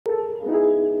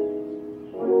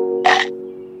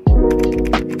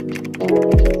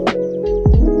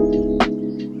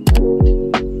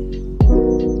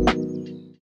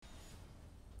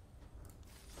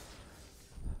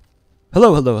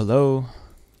Hello, hello, hello.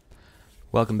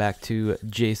 Welcome back to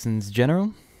Jason's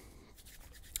General.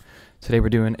 Today we're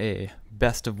doing a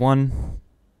best of one,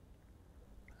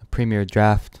 a premier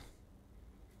draft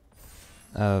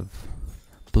of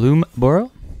Bloomburrow.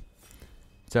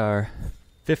 It's our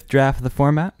 5th draft of the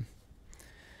format.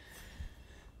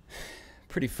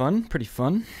 Pretty fun, pretty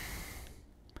fun.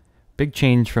 Big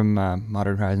change from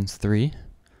Modern Horizons 3.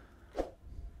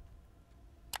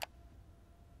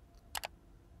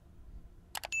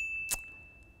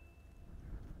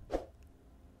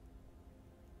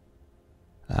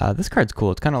 This card's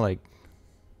cool. It's kind of like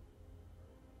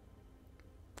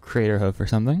Crater Hoof or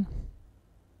something.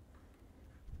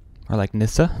 Or like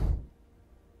Nissa.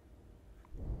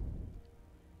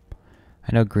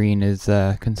 I know green is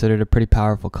considered a pretty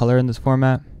powerful color in this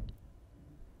format.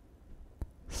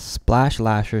 Splash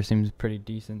Lasher seems pretty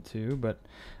decent too, but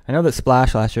I know that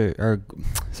Splash Lasher, or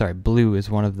sorry, blue is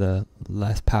one of the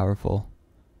less powerful.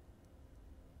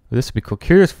 This would be cool.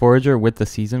 Curious Forager with the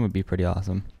season would be pretty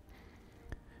awesome.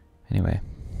 Anyway,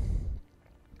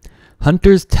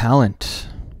 Hunter's Talent.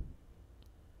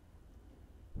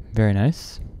 Very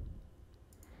nice.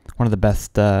 One of the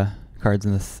best cards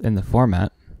in the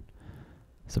format.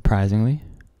 Surprisingly,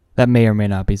 that may or may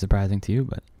not be surprising to you,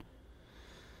 but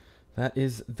that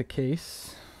is the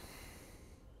case.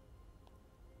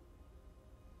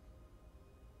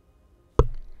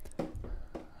 All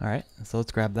right, so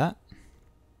let's grab that.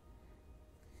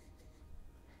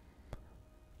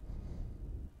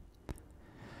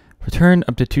 Return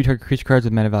up to 2 target creature cards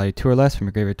with mana value 2 or less from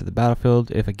your graveyard to the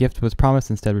battlefield. If a gift was promised,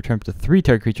 instead return up to 3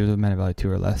 target creatures with mana value 2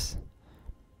 or less.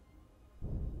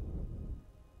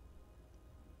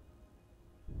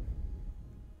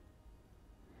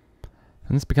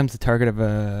 And this becomes the target of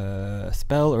a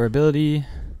spell or ability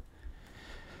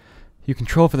you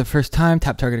control for the first time.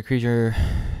 Tap target creature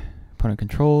opponent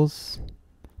controls.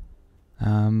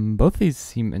 Both these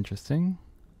seem interesting.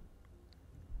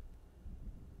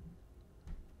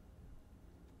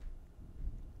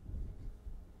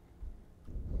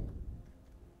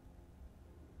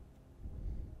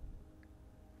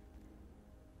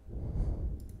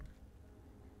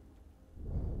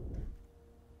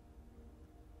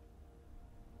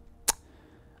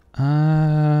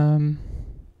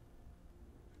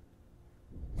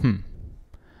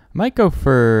 Might go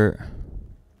for...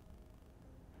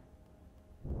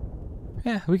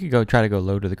 Yeah, we could try to go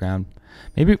low to the ground.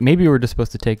 Maybe we're just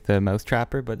supposed to take the Mouse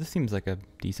Trapper, but this seems like a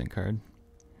decent card.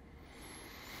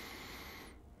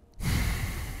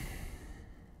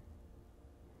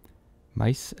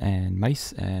 Mice and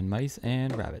mice and mice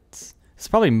and rabbits. It's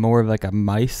probably more of like a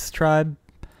mice tribe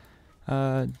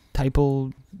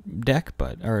typal deck,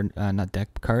 or not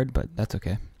deck card, but that's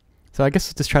okay. So I guess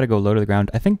let's just try to go low to the ground.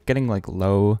 I think getting like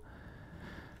low,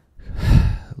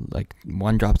 like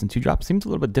 1 drops and 2 drops seems a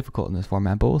little bit difficult in this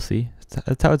format, but we'll see.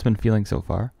 That's how it's been feeling so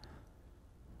far.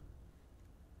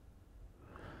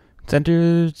 It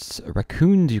enters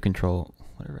raccoons you control.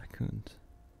 What are raccoons?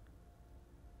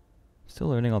 Still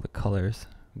learning all the colors.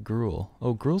 Gruel.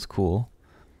 Oh, Gruel's cool.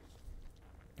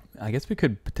 I guess we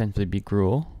could potentially beat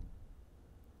Gruel.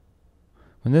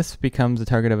 When this becomes the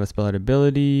target of a spell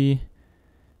ability,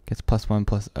 gets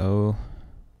 +1/+0.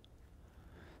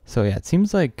 So yeah, it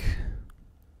seems like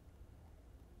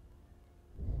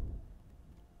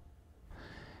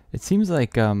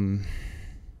the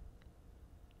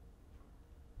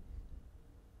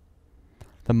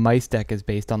mice deck is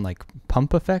based on like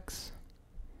pump effects.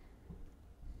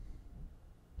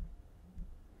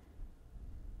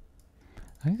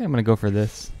 I think I'm gonna go for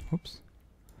this. Oops.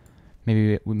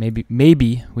 Maybe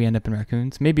we end up in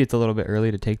raccoons. Maybe it's a little bit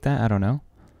early to take that. I don't know.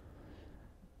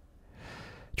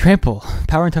 Trample.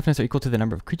 Power and toughness are equal to the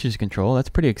number of creatures you control. That's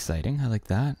pretty exciting. I like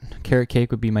that. Carrot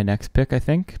Cake would be my next pick, I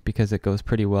think, because it goes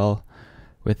pretty well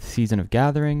with Season of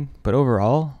Gathering. But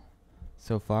overall,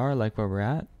 so far, I like where we're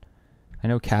at. I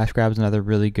know Cash Grab's another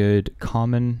really good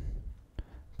common,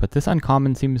 but this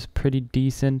uncommon seems pretty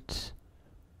decent.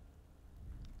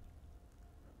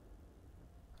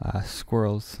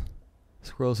 Squirrels.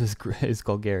 Squirrels is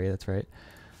Golgari, that's right.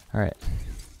 Alright.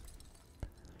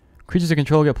 Creatures you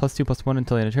control get +2/+1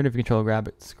 until the end of turn if you control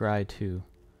Rabbit Scry 2.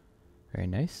 Very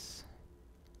nice.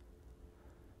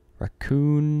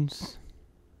 Raccoons.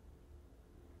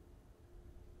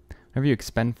 Whenever you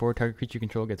expend 4, target creature you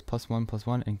control gets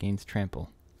 +1/+1 and gains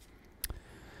trample.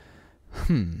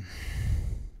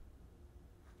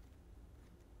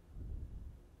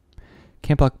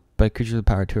 Can't block by creatures with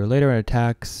power 2 or later when it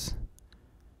attacks.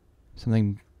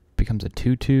 Something becomes a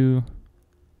 2/2.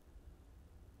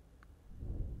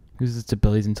 Loses its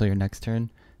abilities until your next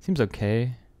turn. Seems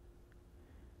okay.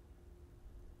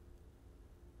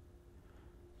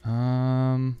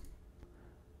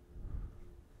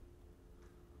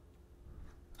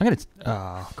 I'm gonna.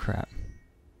 Oh crap!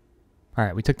 All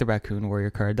right, we took the Raccoon Warrior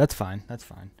card. That's fine. That's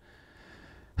fine.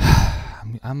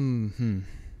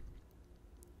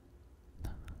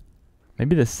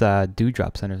 Maybe this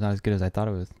Dewdrop Center is not as good as I thought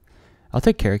it was. I'll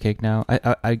take Carrot Cake now.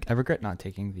 I regret not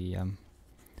taking the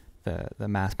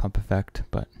mass pump effect,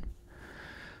 but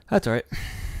that's alright.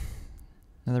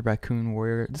 Another Raccoon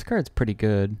Warrior. This card's pretty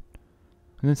good.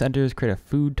 When this enters, create a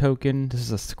food token. This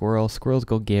is a squirrel. Squirrels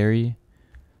go Gary.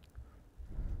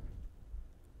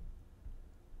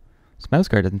 This mouse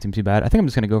card doesn't seem too bad. I think I'm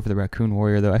just going to go for the Raccoon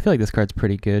Warrior, though. I feel like this card's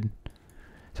pretty good.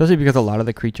 Especially because a lot of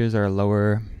the creatures are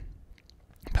lower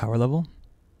power level.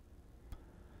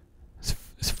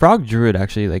 This Frog Druid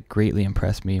actually like greatly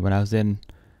impressed me when I was in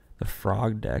the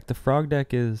Frog deck. The Frog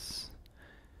deck is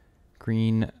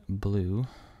green, blue.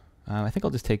 I think I'll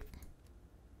just take...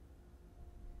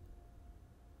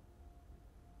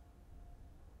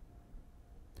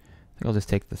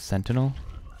 the Sentinel.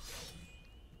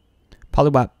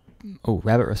 Poliwhap. Oh,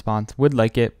 Rabbit Response. Would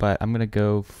like it, but I'm going to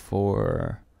go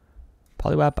for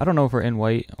Poliwhap. I don't know if we're in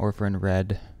white or if we're in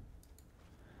red.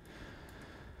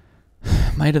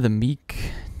 Might of the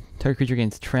Meek. Target creature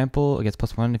gains trample. It gets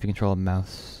 +1 if you control a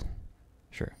mouse.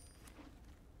 Sure.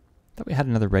 Thought we had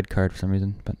another red card for some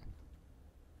reason, but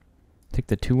take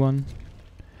the 2/1.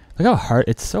 Look how hard,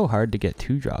 it's so hard to get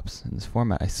 2-drops in this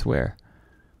format, I swear.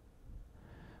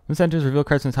 When this enters, reveal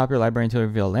cards from the top of your library until you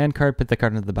reveal a land card. Put the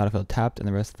card into the battlefield tapped and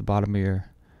the rest at the bottom of your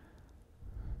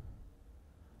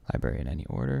library in any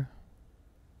order.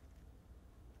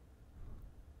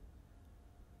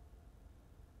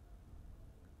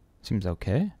 Seems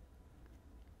okay.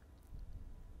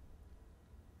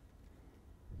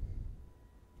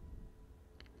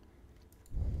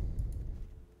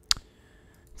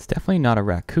 It's definitely not a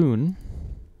raccoon.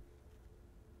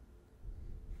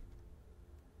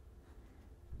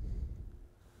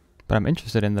 But I'm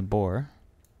interested in the boar.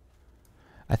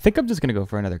 I think I'm just going to go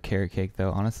for another Carrot Cake,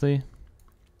 though, honestly.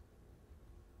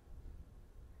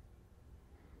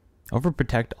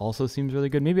 Overprotect also seems really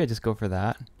good. Maybe I just go for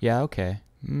that. Yeah, okay.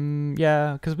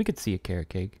 Yeah, because we could see a Carrot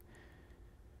Cake.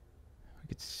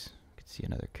 We could see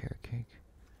another Carrot Cake.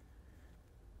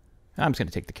 I'm just going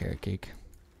to take the Carrot Cake.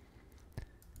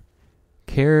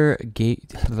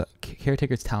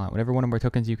 Caretaker's Talent. Whenever one or more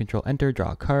tokens you control enter,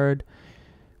 draw a card.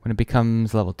 When it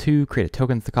becomes level 2, create a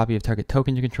token that's the copy of target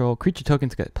token you control. Creature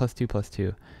tokens get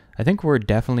 +2/+2. I think we're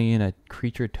definitely in a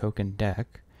creature token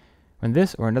deck. When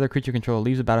this or another creature control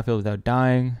leaves the battlefield without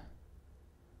dying,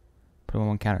 put on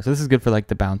 1 counter. So this is good for like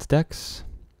the bounce decks.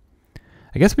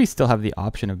 I guess we still have the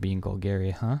option of being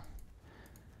Golgari, huh?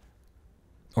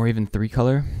 Or even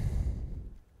 3-color.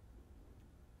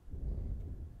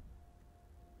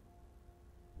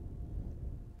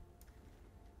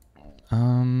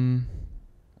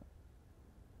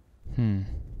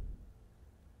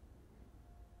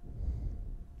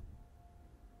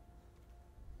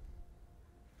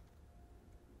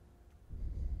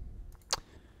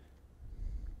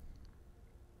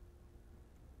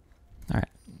 Alright.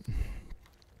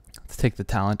 Let's take the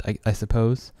talent, I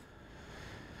suppose.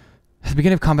 At the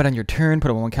beginning of combat on your turn, put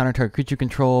a 1/1 counter target creature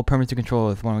control. Permanents you control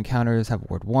with 1/1 counters have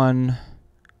ward 1.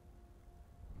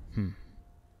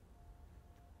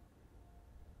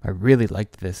 I really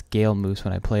liked this Gale Moose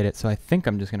when I played it, so I think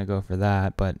I'm just going to go for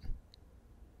that, but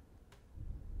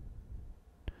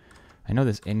I know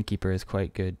this Innkeeper is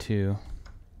quite good too.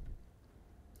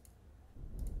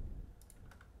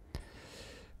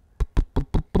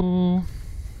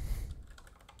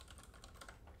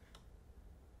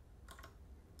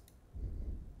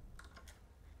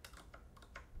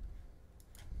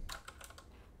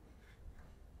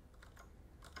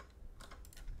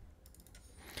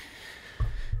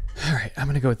 Alright, I'm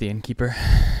going to go with the Innkeeper.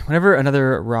 Whenever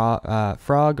another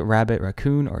frog, rabbit,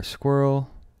 raccoon, or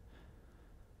squirrel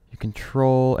you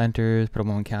control enters, put a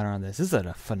 1/1 counter on this. This is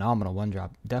a phenomenal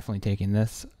 1-drop. Definitely taking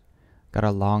this. Got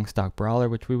a long stock Brawler,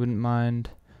 which we wouldn't mind.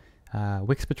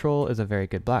 Wix Patrol is a very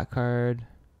good black card.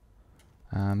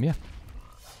 Yeah.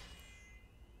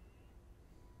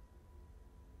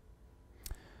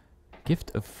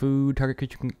 Gift of Food. Target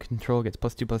creature control gets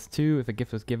 +2/+2. If a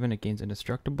gift was given, it gains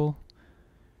indestructible.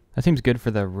 That seems good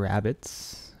for the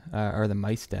rabbits, or the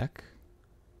mice deck.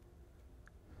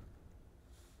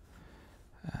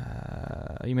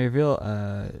 You may reveal,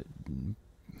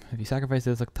 if you sacrifice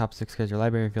this, look top 6 cards of your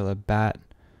library, reveal a bat,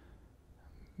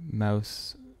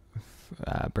 mouse,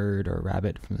 bird, or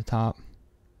rabbit from the top.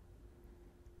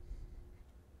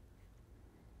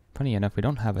 Funny enough, we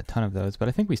don't have a ton of those, but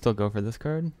I think we still go for this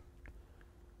card.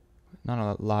 Not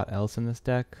a lot else in this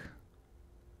deck.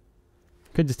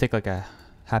 Could just take like a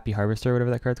Happy Harvester, whatever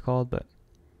that card's called, but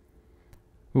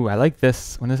Ooh, I like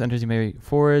this. When this enters, you may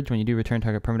forage. When you do, return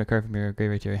target permanent card from your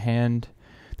graveyard to your hand.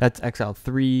 That's exile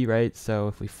 3, right? So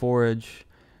if we forage,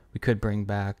 we could bring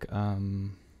back the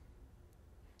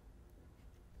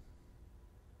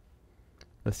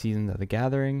Season of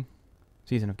Gathering.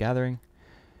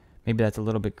 Maybe that's a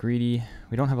little bit greedy.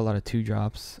 We don't have a lot of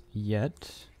 2-drops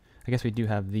yet. I guess we do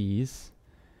have these.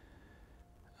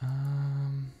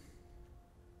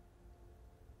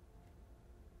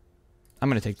 I'm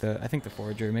gonna take I think the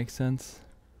Forager makes sense.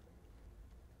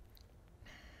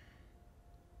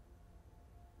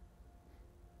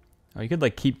 Oh, you could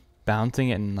like keep bouncing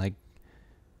it and like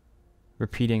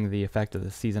repeating the effect of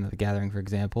the Season of the Gathering, for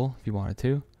example, if you wanted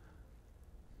to.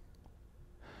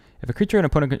 If a creature an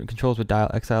opponent controls would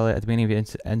dial, exile it at the beginning of your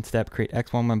end step, create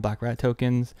X1/1 black rat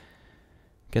tokens.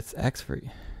 Gets X for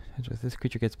this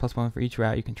creature gets +1 for each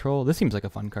rat you control. This seems like a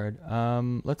fun card.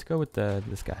 Let's go with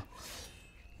this guy.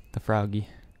 The Froggy.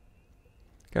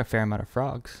 Got a fair amount of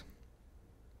frogs.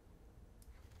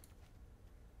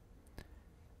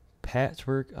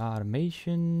 Patchwork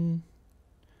Automation.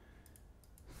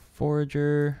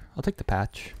 Forager. I'll take the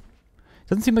patch.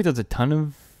 Doesn't seem like there's a ton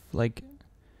of like.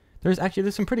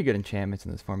 There's some pretty good enchantments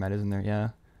in this format, isn't there?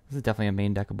 Yeah. This is definitely a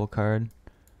main deckable card.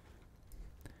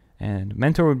 And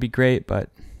Mentor would be great,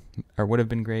 or would have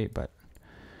been great, but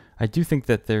I do think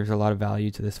that there's a lot of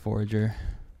value to this Forager.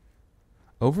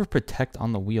 Overprotect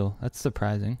on the wheel. That's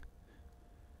surprising.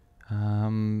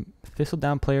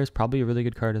 Thistledown Player is probably a really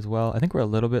good card as well. I think we're a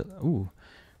little bit... Ooh.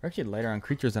 We're actually lighter on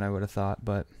creatures than I would have thought,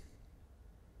 but...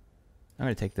 I'm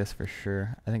going to take this for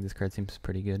sure. I think this card seems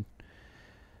pretty good.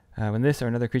 When this or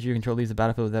another creature you control leaves the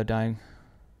battlefield without dying...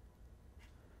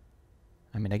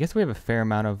 I mean, I guess we have a fair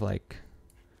amount of, like...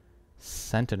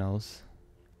 Sentinels.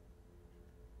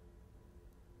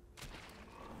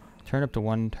 Turn up to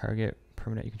 1 target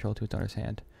permanent you control to its owner's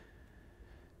hand.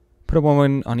 Put a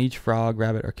 1/1 on each frog,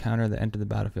 rabbit, or counter that enter the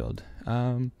battlefield.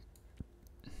 I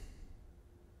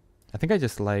think I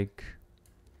just like.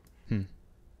 No,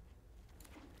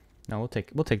 we'll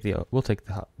take the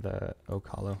Oak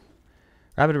Hollow.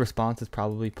 Rabbit response is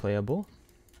probably playable,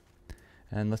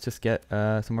 and let's just get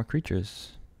some more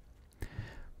creatures.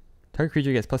 Target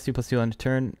creature gets +2/+2 on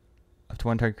turn. Up to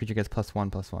 1 target creature gets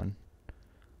 +1/+1.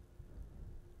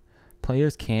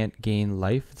 Players can't gain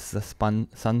life. This is a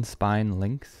Sunspine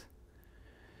Lynx.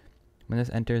 When this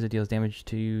enters, it deals damage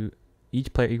to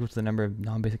each player equal to the number of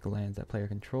non-basic lands that player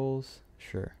controls.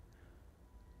 Sure.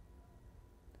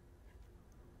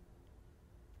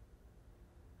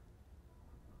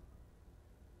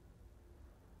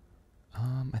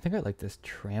 I think I like this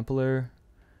Trampler.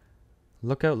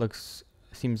 Lookout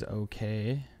seems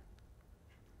okay.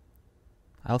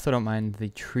 I also don't mind the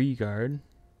Tree Guard.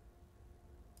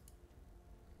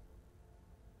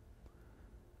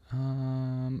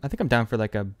 I think I'm down for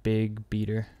like a big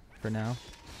beater for now.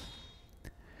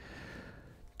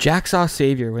 Jacksaw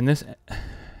Savior. When this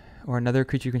or another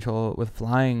creature you control with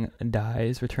flying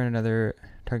dies, return another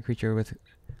target creature with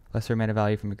lesser mana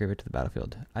value from your graveyard to the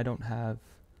battlefield. I don't have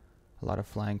a lot of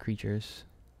flying creatures.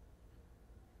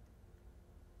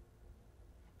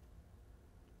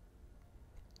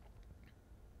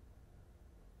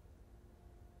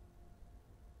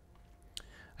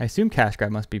 I assume Cash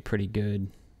Grab must be pretty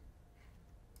good.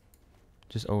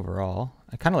 Just overall.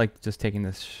 I kind of like just taking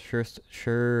this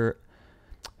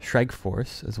Shrike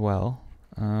Force as well.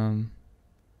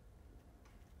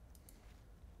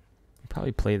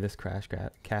 Probably play this Cash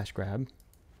Grab.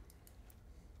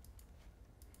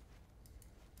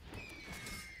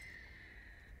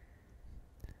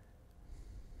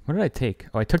 What did I take?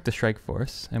 Oh, I took the Shrike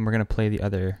Force, and we're going to play the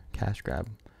other Cash Grab.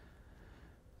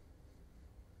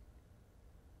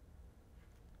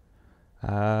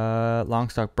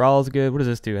 Longstock Brawl is good. What does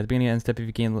this do? At the beginning of end step, if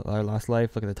you gain lost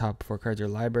life, look at the top 4 cards of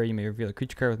your library. You may reveal a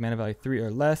creature card with mana value 3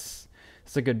 or less.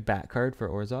 It's a good bat card for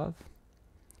Orzhov.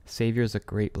 Savior is a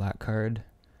great black card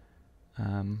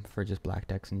for just black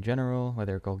decks in general,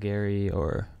 whether Golgari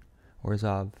or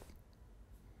Orzhov.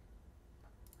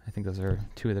 I think those are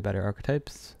 2 of the better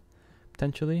archetypes,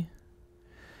 potentially.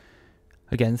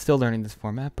 Again, still learning this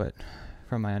format, but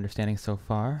from my understanding so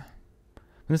far.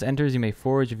 When this enters, you may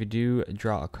forage. If you do,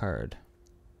 draw a card.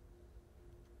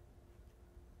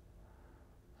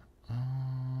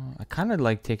 I kind of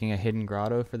like taking a Hidden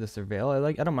Grotto for the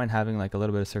Surveil. I don't mind having like a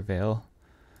little bit of Surveil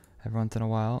every once in a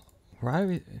while.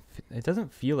 It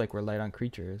doesn't feel like we're light on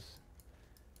creatures,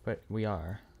 but we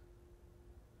are.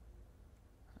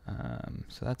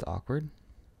 So that's awkward.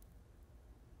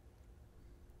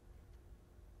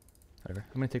 Whatever.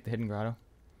 I'm gonna take the Hidden Grotto.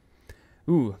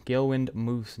 Ooh, Galewind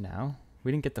Moose now.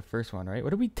 We didn't get the first one, right?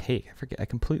 What did we take? I forget. I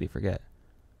completely forget.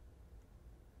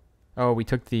 Oh, we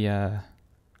took the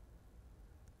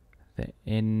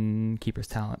innkeeper's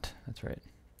talent. That's right.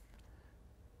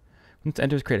 Once it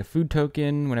enters, create a food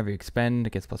token. Whenever you expend, it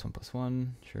gets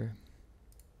 +1/+1. Sure.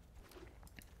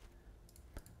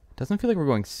 Doesn't feel like we're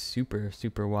going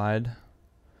super wide.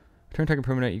 Return target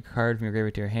permanent card from your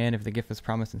graveyard to your hand. If the gift was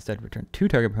promised, instead return 2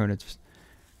 target permanents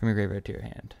from your graveyard to your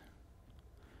hand.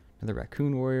 Another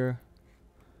raccoon warrior.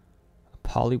 A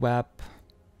polywap.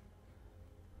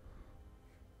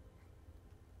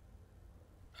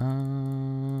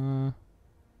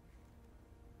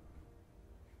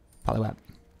 Polywap.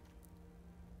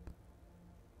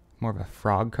 More of a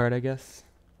frog card, I guess.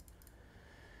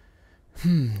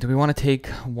 Do we want to take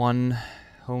one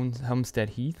Homestead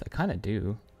Heath? I kind of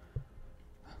do.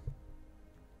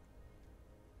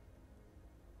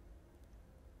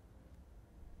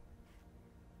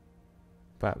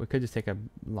 But we could just take a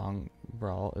long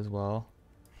brawl as well.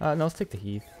 No, let's take the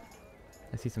Heath.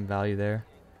 I see some value there.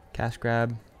 Cash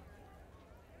grab.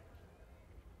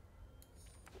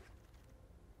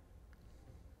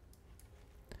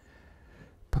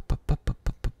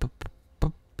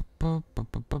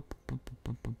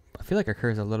 I feel like our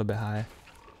curve is a little bit high.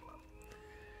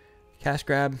 Cash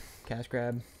grab, cash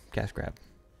grab, cash grab.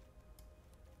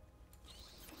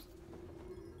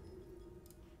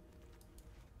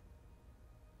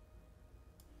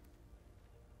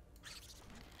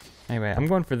 Anyway, I'm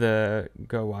going for the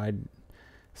go wide,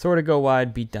 sort of go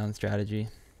wide, beat down strategy.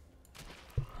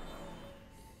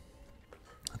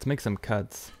 Let's make some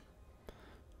cuts.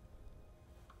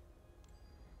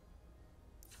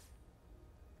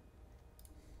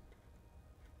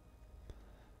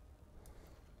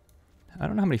 I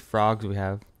don't know how many frogs we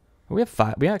have. We have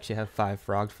 5. We actually have 5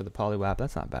 frogs for the polywap.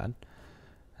 That's not bad.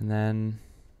 And then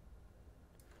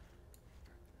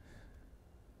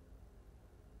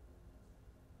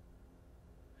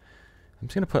I'm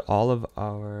just gonna put all of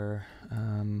our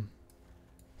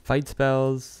fight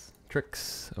spells,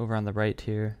 tricks over on the right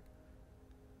here.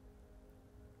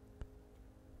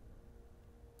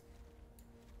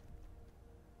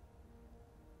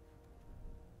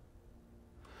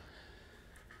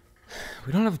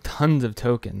 We don't have tons of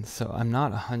tokens, so I'm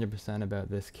not 100%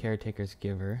 about this Caretaker's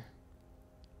Giver.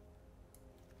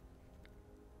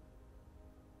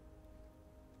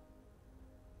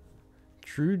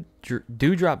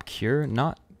 Dewdrop Cure,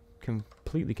 not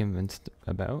completely convinced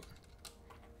about.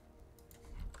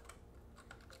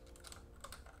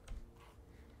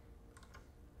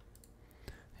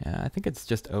 Yeah, I think it's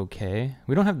just okay.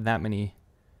 We don't have that many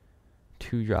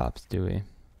 2-drops, do we?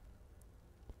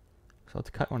 So let's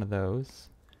cut one of those.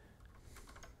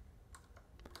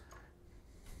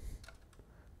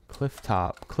 Cliff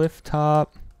top.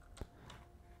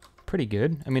 Pretty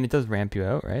good. I mean, it does ramp you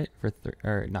out, right?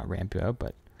 Or not ramp you out,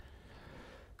 but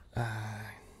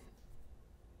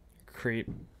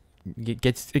it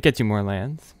gets you more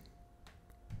lands.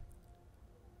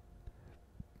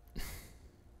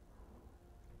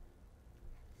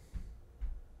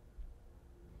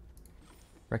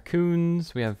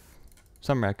 Raccoons. We have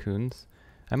some raccoons.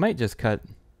 I might just cut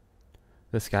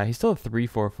this guy. He's still a 3/4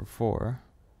 for 4.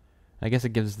 I guess it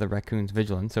gives the raccoons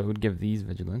vigilance, so it would give these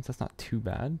vigilance. That's not too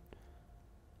bad.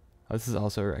 Oh, this is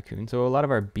also a raccoon. So a lot of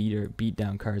our beat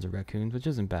down cards are raccoons, which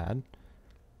isn't bad.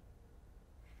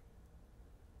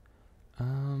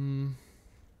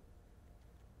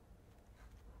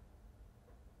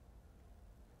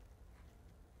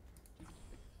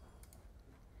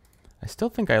 I still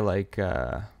think I like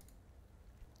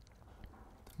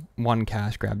one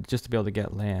cash grab just to be able to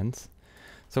get lands.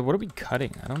 So what are we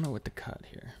cutting? I don't know what to cut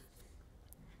here.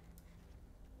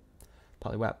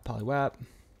 Polywap.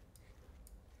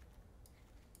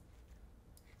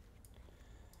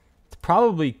 It's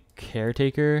probably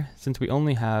Caretaker, since we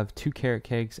only have 2 carrot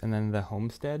cakes and then the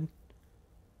Homestead.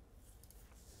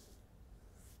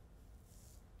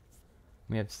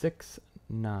 We have 6,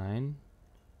 9,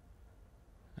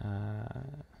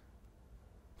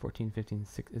 14, 15,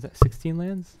 6. Is that 16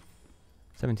 lands?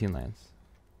 17 lands.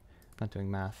 Not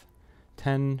doing math.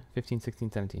 10, 15,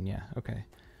 16, 17. Yeah, okay.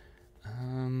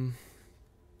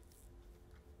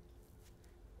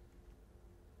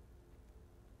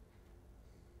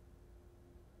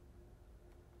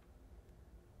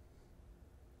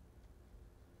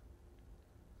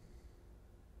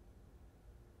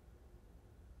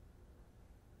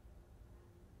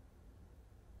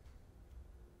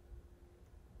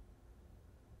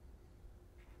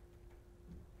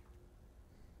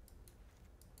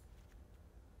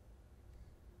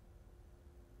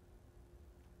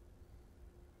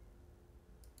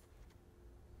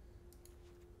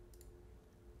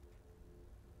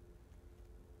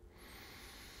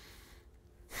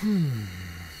 Our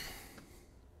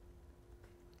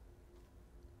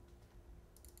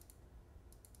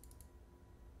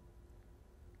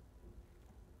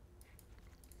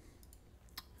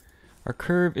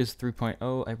curve is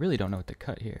 3.0. I really don't know what to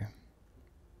cut here.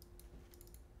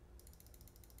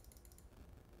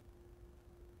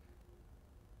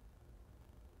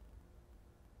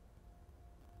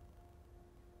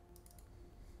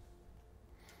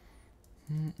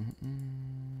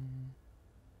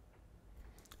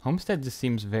 Homestead just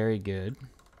seems very good.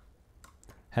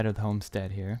 Head of the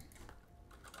homestead here.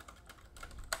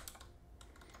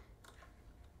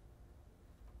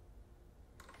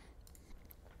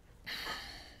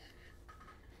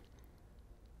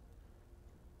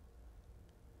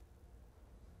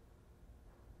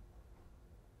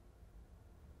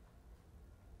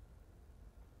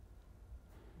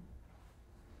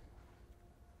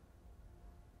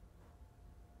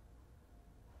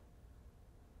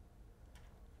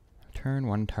 Turn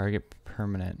one target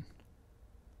permanent.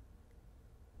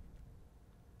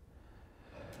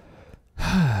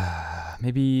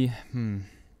 Maybe,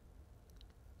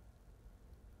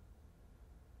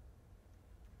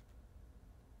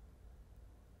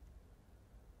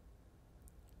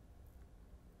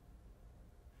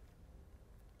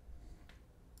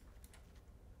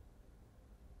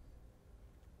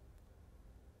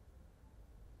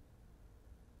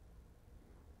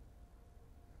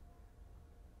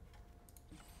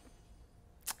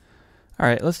 all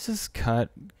right, let's just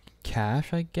cut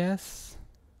cash, I guess.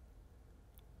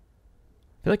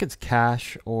 I feel like it's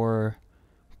cash or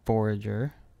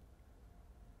forager.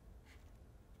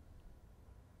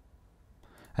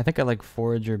 I think I like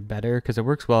forager better because it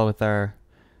works well with our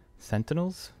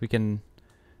sentinels. We can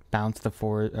bounce the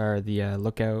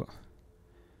lookout,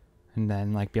 and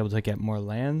then like be able to get more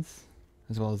lands,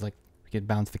 as well as like we could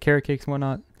bounce the carrot cakes and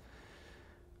whatnot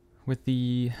with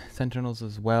the sentinels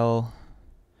as well.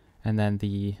 And then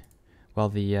the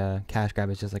cash grab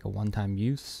is just like a one-time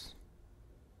use.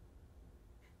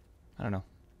 I don't know.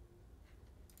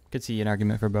 Could see an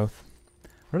argument for both.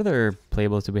 What other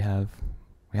playables do we have?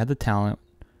 We had the talent.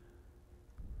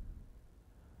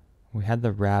 We had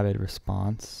the rabbit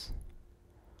response.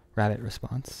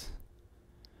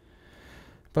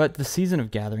 But the Season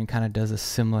of Gathering kind of does a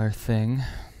similar thing.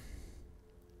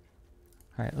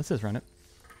 All right, let's just run it.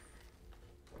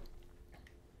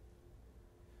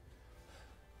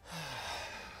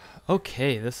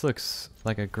 Okay, this looks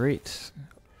like a great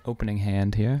opening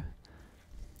hand here.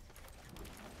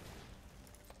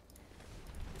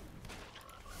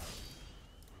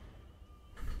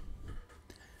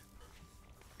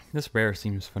 This rare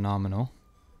seems phenomenal.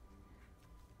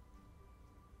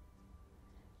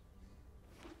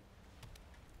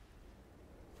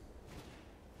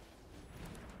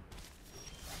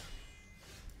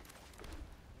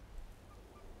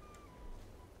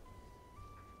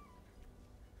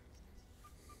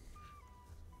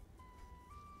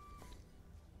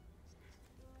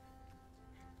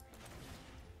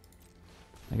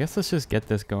 I guess let's just get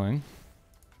this going.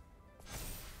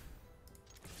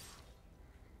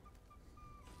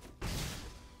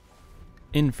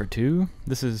 In for 2.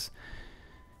 This is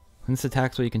when this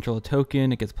attacks while you control a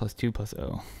token, it gets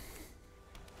 +2/+0.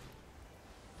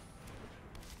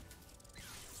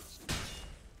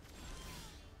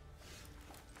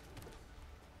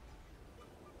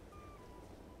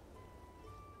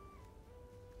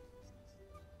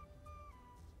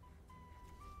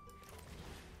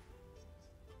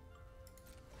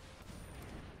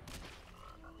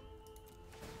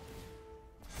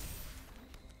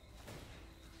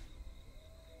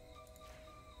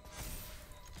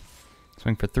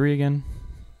 Swing for 3 again.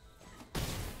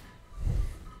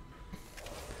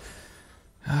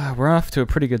 We're off to a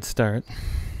pretty good start.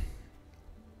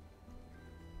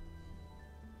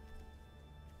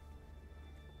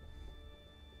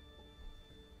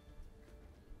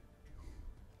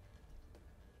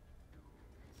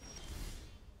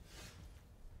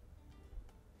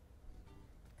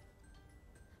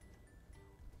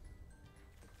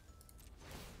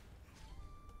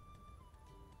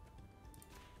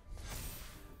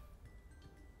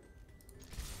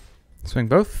 Swing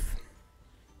both.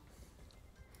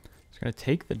 Just gonna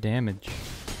take the damage.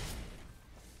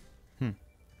 I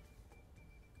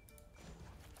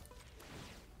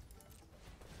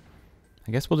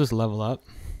guess we'll just level up.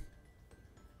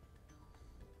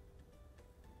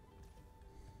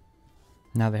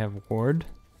 Now they have ward.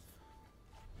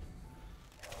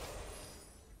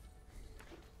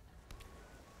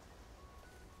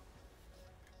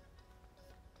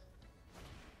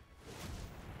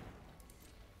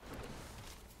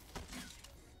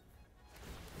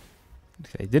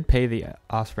 They did pay the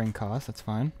offspring cost, that's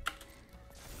fine.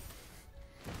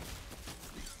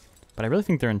 But I really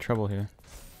think they're in trouble here.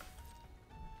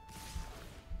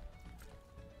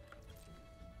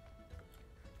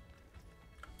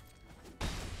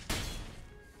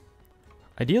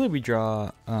 Ideally we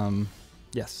draw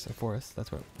yes, a forest.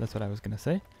 That's what I was gonna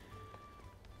say.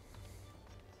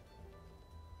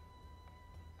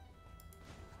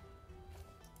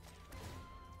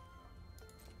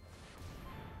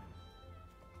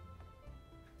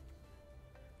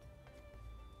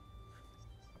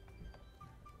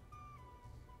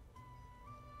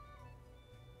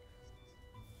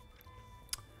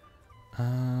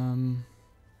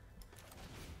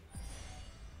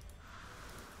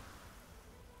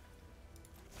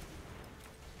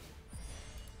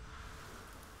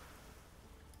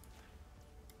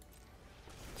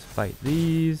 Let's fight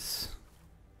these.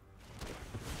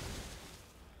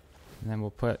 And then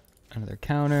we'll put another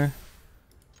counter.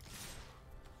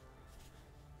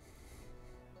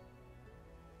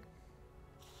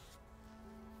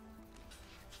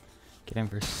 Get in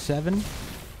for 7.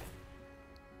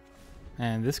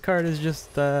 And this card is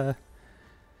just, this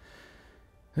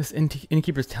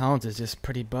Innkeeper's Talent is just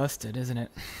pretty busted, isn't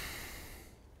it?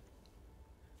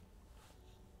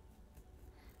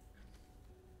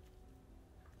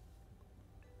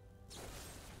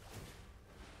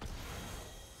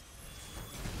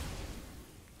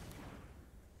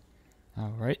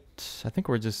 All right, I think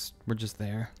we're just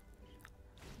there.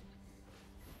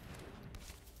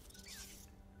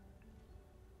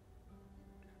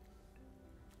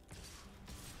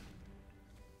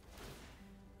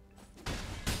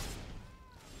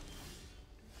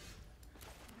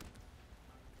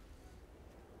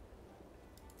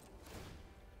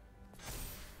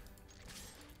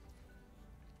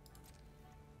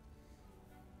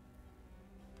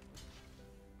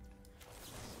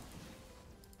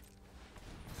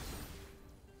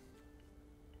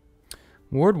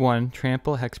 Ward 1,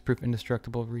 Trample, Hexproof,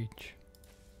 Indestructible, Reach.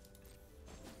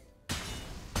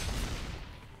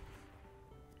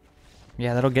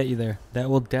 Yeah, that'll get you there. That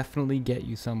will definitely get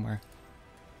you somewhere.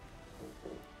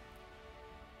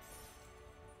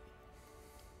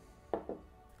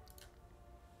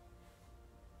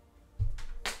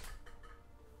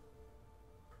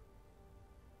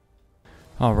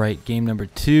 All right, game number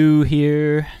 2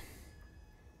 here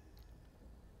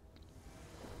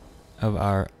of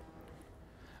our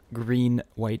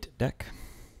green-white deck.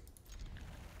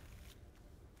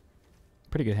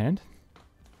 Pretty good hand.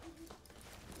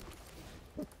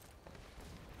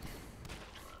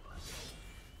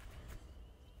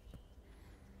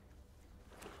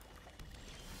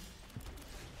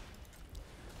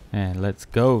 And let's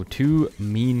go. 2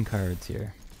 mean cards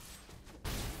here.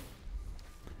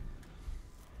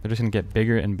 They're just going to get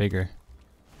bigger and bigger.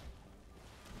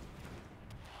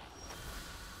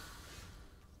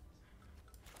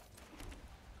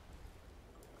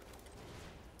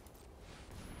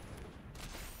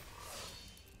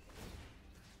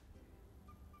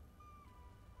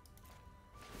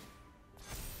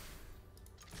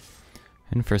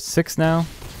 And for 6 now.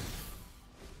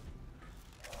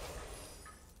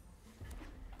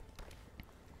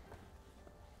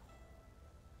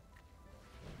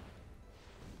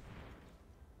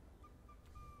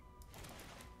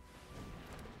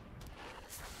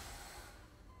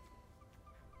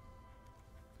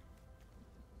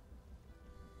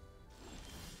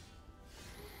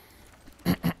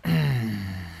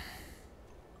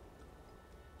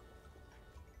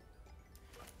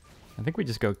 I think we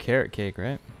just go carrot cake,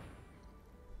 right?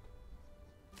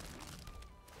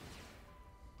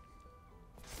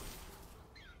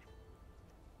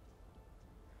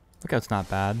 Lookout's not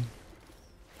bad.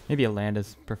 Maybe a land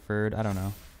is preferred. I don't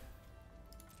know.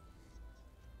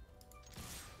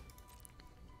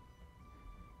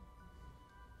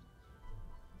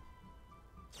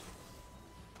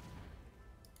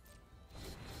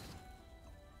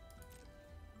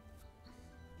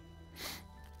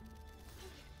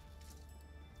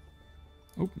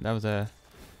 Oop, that was a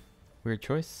weird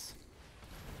choice.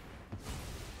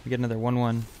 We get another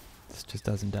 1/1. This just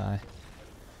doesn't die.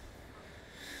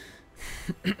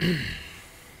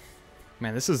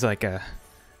 Man, this is like a...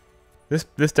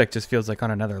 This deck just feels like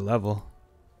on another level.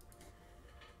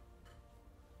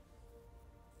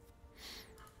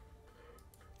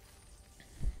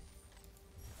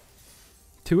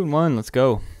 Two and 1, let's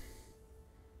go.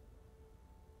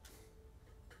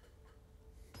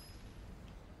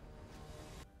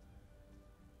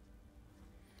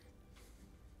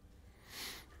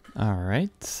 All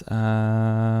right.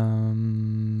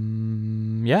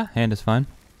 Yeah, hand is fine.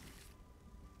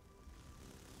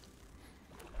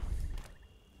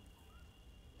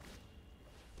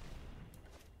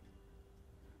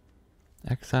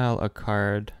 exile a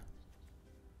card.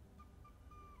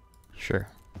 Sure.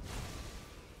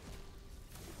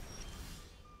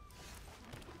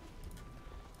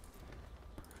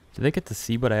 Do they get to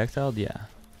see what I exiled? Yeah.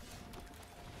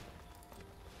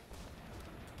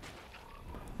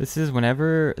 This is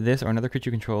whenever this or another creature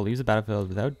you control leaves the battlefield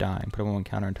without dying, put a 1/1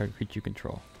 counter on target creature you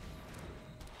control.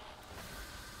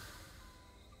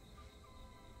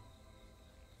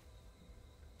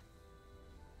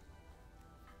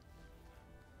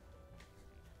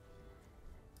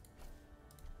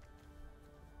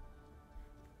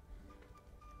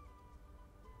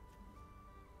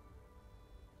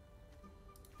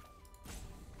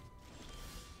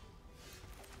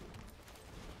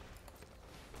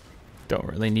 Don't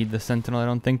really need the Sentinel, I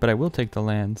don't think, but I will take the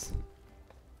lands.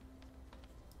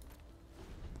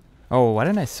 Oh, why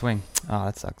didn't I swing? Oh,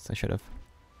 that sucks. I should have.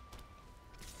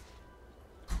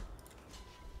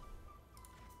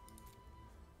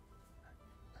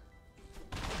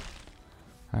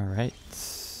 Alright.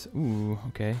 Ooh,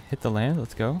 okay. Hit the land.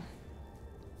 Let's go.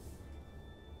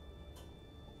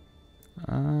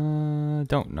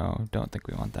 Don't know. Don't think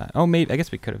we want that. Oh, maybe. I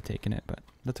guess we could have taken it, but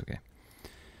that's okay.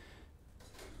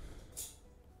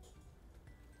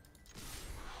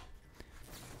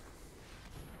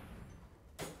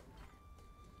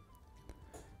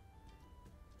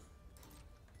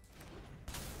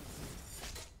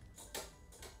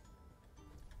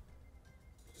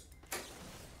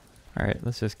 Alright,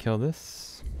 let's just kill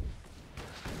this.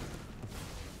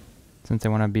 Since I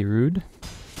want to be rude.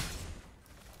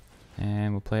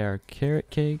 And we'll play our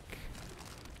carrot cake.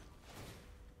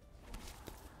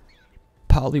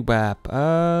 Poliwap.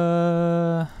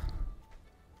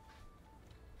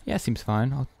 Yeah, seems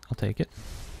fine. I'll take it.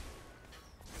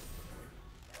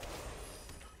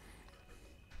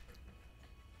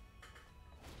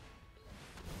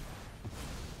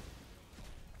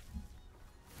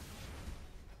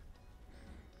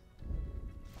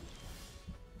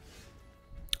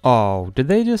 Oh, did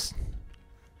they just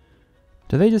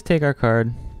take our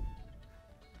card?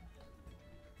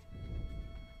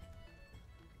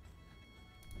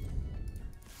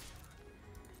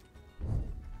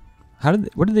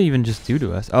 What did they even just do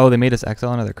to us? Oh, they made us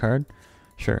exile another card?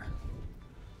 Sure.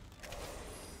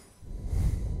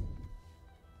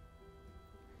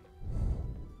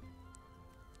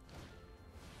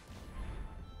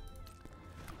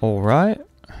 All right.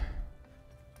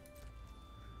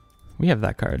 We have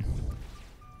that card.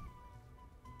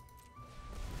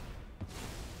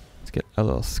 Let's get a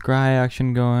little scry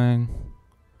action going.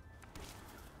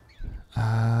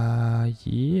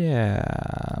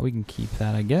 Yeah, we can keep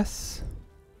that, I guess.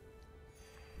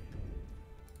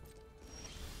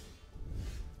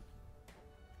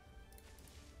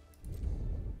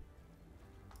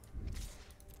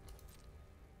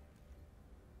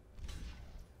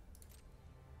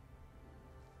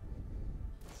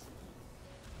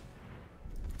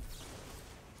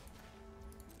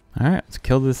 Alright, let's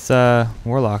kill this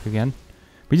warlock again.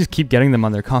 We just keep getting them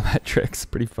on their combat tricks.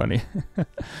 Pretty funny.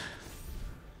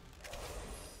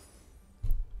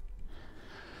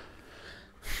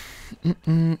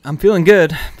 I'm feeling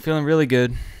good. I'm feeling really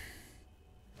good.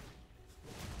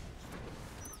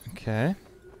 Okay.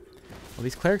 Well,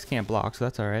 these clerics can't block, so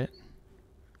that's alright.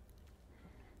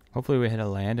 Hopefully we hit a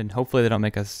land, and hopefully they don't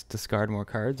make us discard more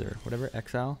cards or whatever.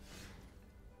 Exile.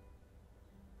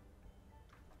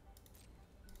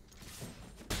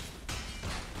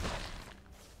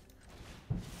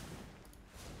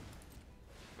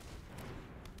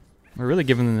 We're really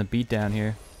giving them the beat down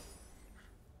here.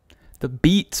 The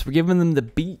beats. We're giving them the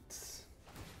beats.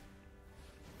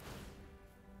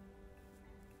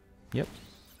 Yep.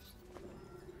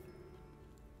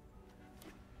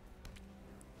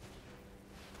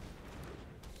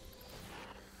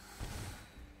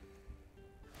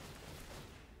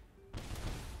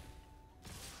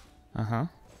 Uh-huh.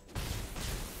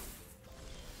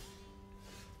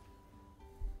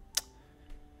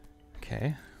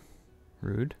 Okay.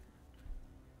 Rude.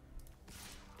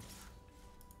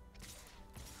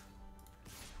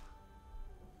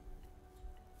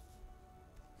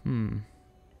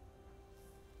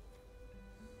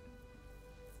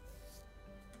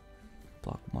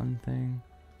 Block one thing.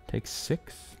 Take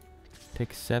 6.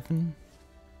 Take 7.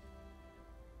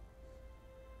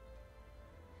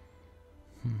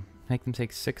 Make them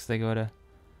take 6, they go to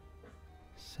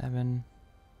 7.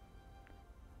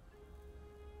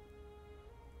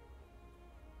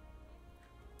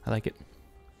 I like it.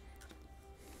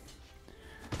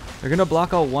 They're gonna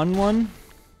block all 1/1.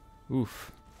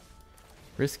 Oof.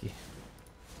 Risky.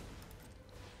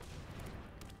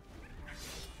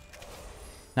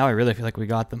 Now I really feel like we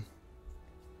got them.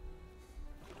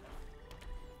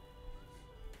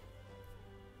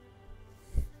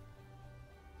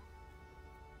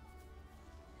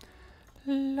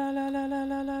 La la la la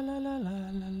la la la la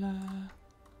la la.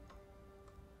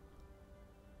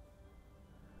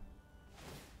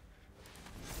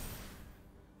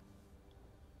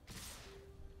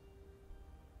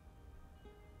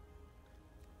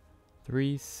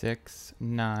 Three, 6,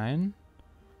 9.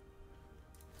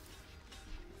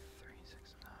 3,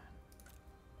 6, 9.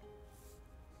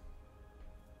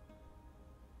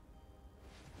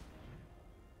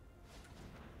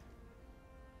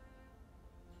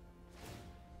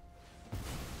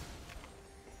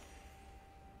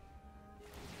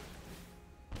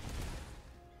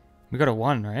 We got a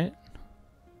 1, right?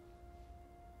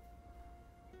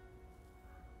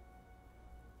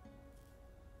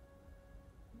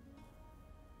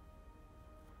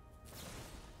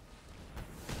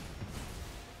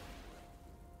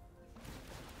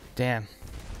 Damn.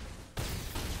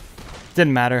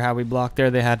 Didn't matter how we blocked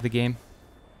there. They had the game.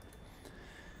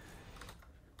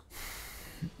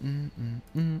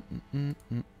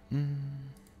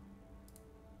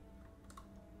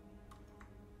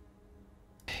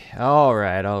 All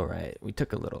right. We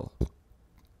took a little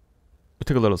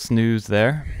snooze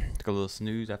there. Took a little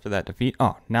snooze after that defeat.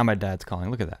 Oh, now my dad's calling.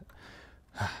 Look at that.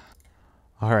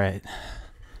 All right.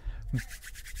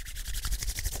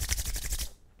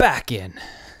 Back in.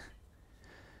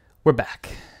 We're back.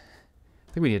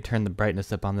 I think we need to turn the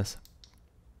brightness up on this.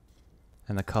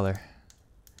 And the color.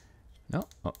 No?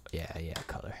 Oh, yeah,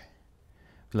 color.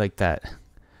 We like that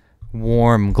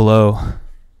warm glow.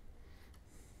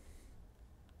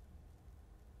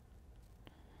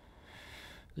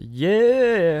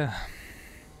 Yeah.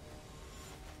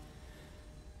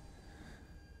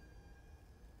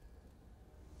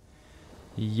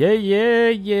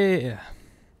 Yeah.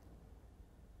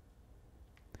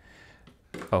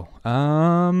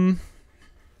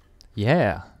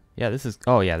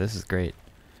 Oh, yeah. This is great.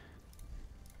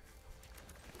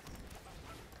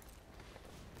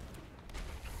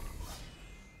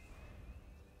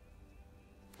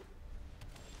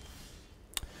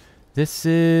 This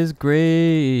is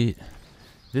great.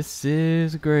 This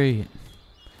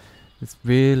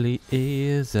really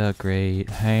is a great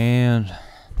hand.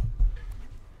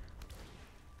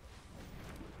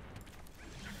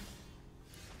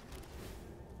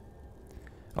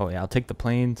 Oh yeah, I'll take the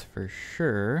planes for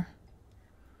sure.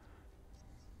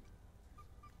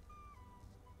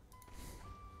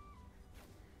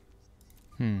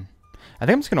 I think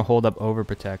I'm just gonna hold up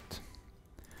overprotect.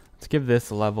 Let's give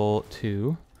this level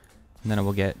 2, and then it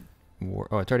will get ward.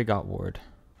 Oh, it's already got ward.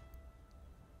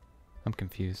 I'm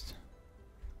confused.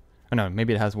 Oh no,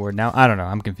 maybe it has ward now. I don't know.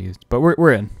 I'm confused. But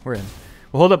we're in. We'll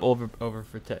hold up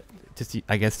overprotect to see.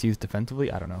 I guess use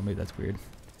defensively. I don't know. Maybe that's weird.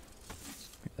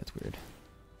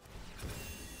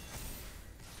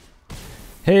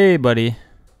 Hey, buddy.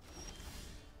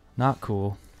 Not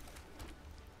cool.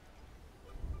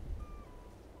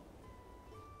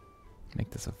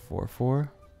 Make this a 4-4.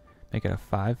 Make it a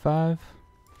 5-5.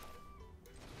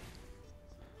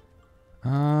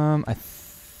 I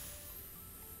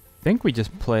think we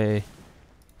just play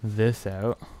this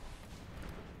out.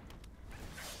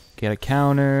 Get a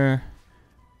counter.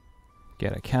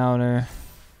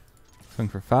 Swing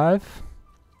for 5.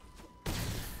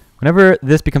 Whenever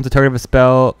this becomes a target of a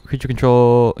spell, creature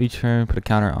control each turn, put a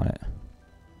counter on it.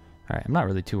 Alright, I'm not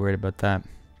really too worried about that.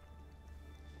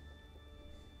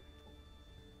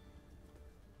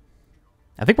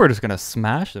 I think we're just going to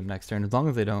smash them next turn as long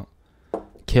as they don't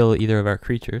kill either of our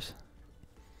creatures.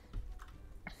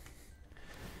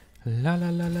 La la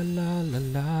la la la la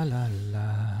la la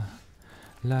la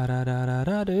la da da da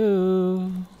da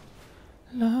do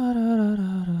la da da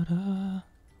da da da.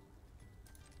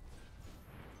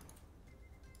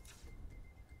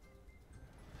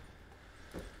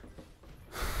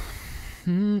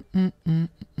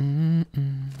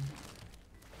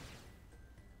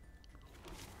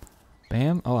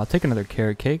 Bam. Oh, I'll take another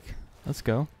carrot cake. Let's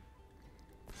go.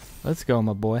 Let's go,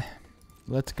 my boy.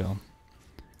 Let's go.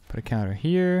 Put a counter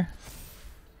here.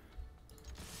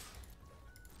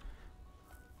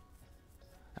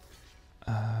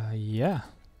 Yeah.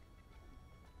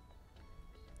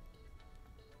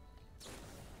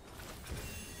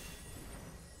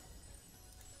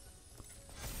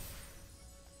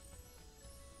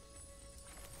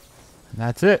 And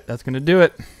that's it. That's going to do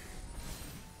it.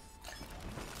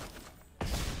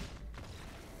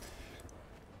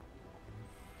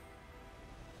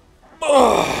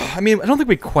 I mean, I don't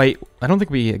think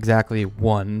we exactly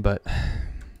won, but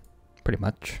pretty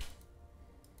much.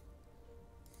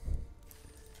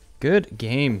 Good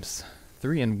games.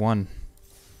 3-1.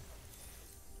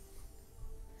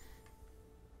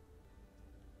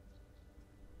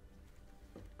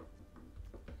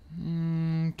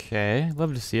 Okay,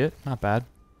 love to see it. Not bad.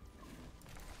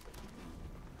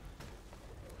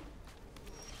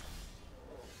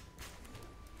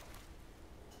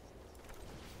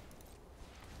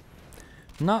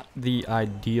 Not the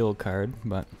ideal card,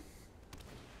 but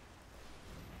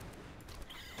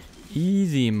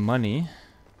easy money.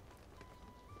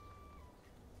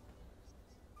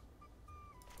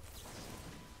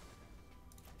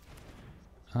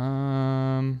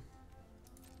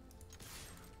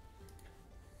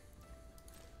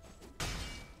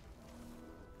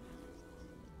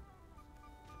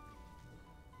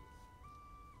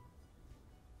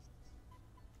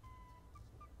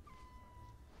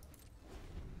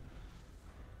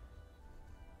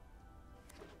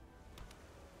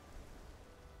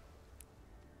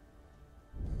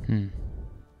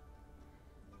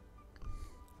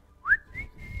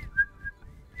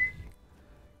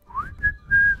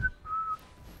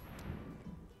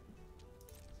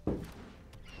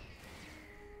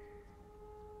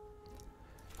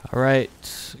 All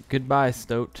right, goodbye,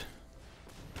 Stoat.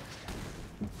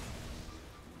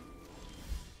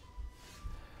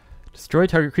 Destroy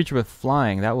target creature with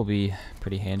flying. That will be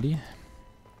pretty handy.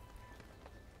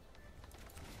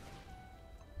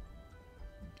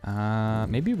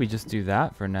 Maybe we just do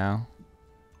that for now.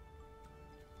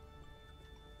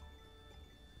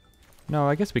 No,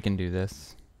 I guess we can do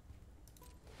this.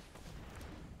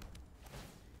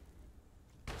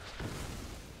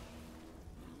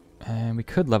 And we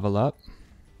could level up.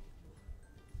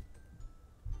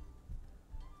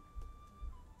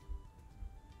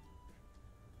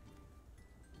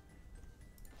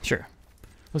 Sure.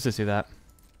 Let's just do that.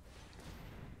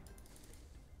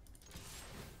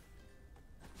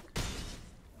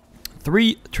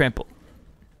 Three trample.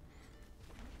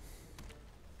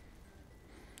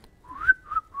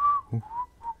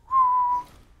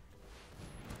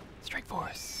 Strike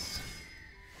force.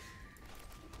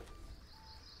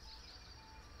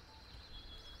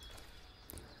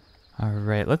 All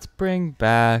right, let's bring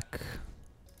back.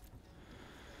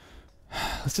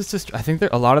 Let's just I think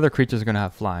a lot of their creatures are gonna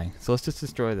have flying, so let's just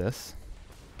destroy this,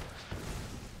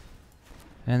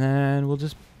 and then we'll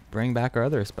just bring back our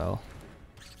other spell.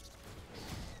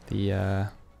 The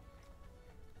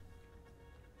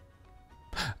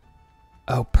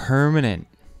oh, permanent.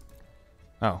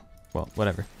 Oh, well,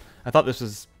 whatever. I thought this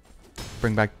was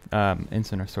bring back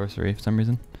instant or sorcery for some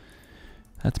reason.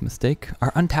 That's a mistake.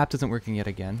 Our untapped isn't working yet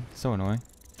again. So annoying.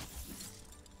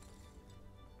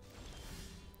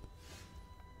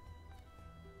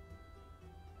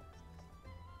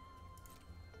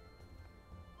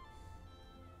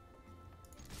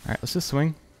 All right, let's just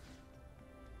swing.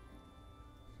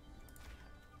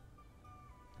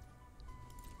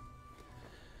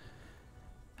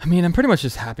 I mean, I'm pretty much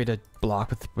just happy to block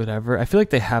with whatever. I feel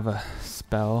like they have a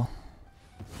spell.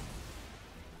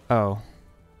 Oh.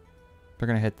 They're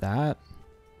going to hit that?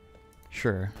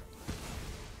 Sure.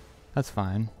 That's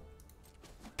fine.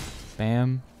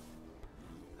 Bam.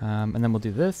 And then we'll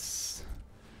do this.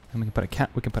 And we can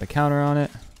put a counter on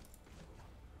it.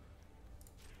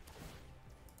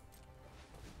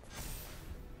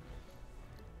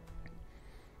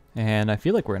 And I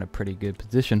feel like we're in a pretty good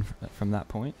position from that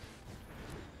point.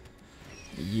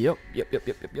 Yep.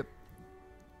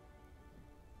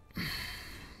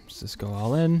 Let's just go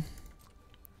all in.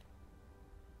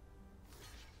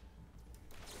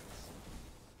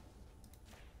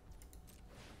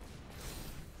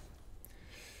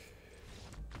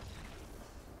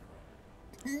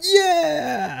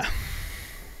 Yeah!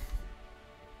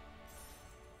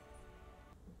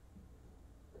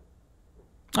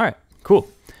 All right, cool.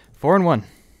 4-1.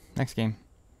 Next game.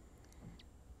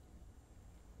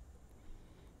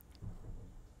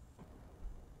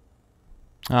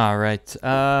 All right.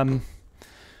 What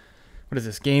is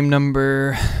this? Game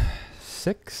number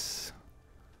 6?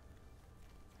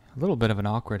 A little bit of an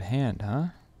awkward hand, huh?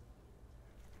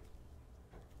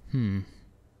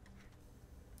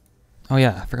 Oh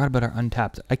yeah, I forgot about our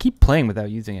untapped. I keep playing without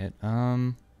using it.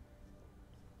 I'm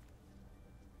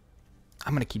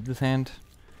gonna keep this hand.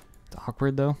 It's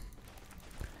awkward though.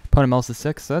 Opponent melts to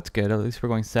 6, so that's good. At least we're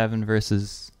going 7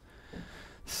 versus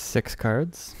 6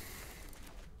 cards.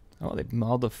 Oh, they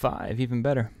mauled a 5, even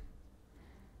better.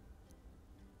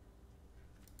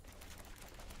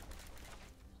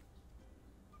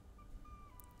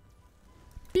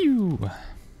 Pew!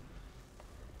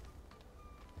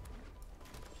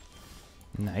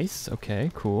 Nice,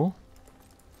 okay, cool.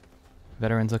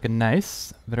 Veteran's looking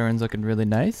nice. Veteran's looking really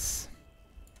nice.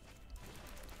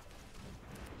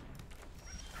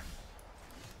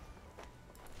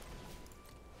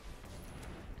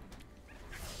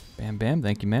 Bam, bam,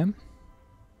 thank you, ma'am.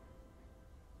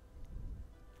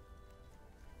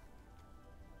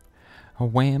 Oh,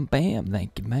 wham bam,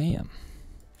 thank you, ma'am.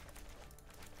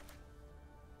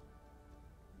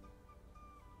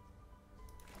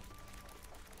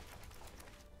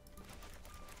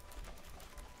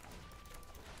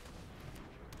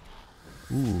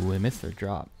 Ooh, they missed their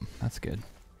drop. That's good.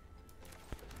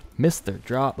 Missed their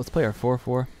drop. Let's play our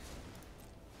 4/4.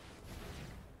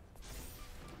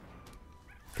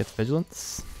 Gets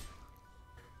vigilance.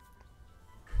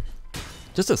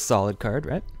 Just a solid card,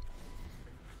 right?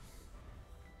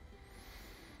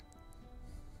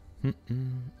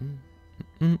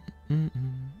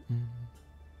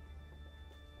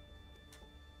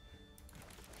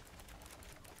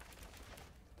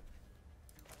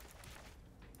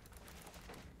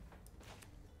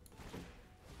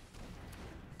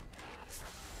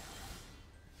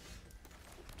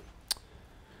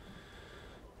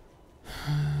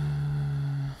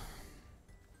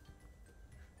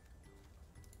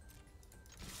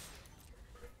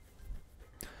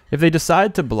 If they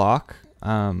decide to block,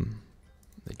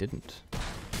 they didn't.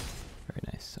 Very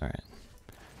nice. All right.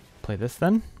 Play this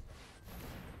then.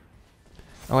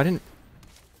 Oh, I didn't.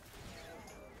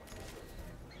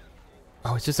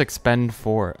 Oh, it's just expend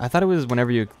 4. I thought it was whenever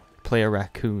you play a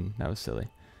raccoon. That was silly.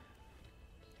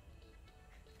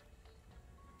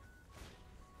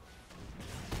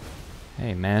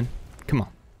 Hey, man. Come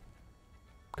on.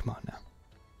 Come on now.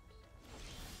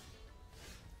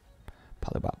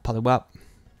 Polywop, polywop.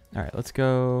 All right, let's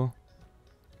go.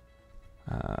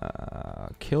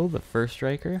 Kill the first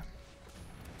striker.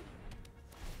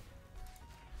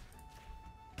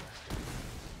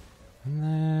 And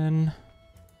then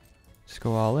just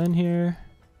go all in here.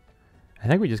 I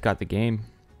think we just got the game.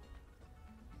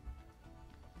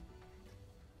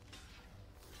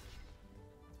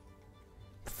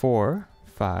 Four,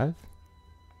 5.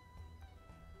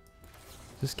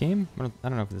 Is this game? I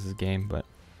don't know if this is game, but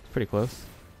it's pretty close.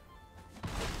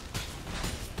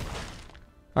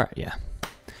 All right, yeah.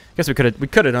 Guess we could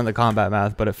have done the combat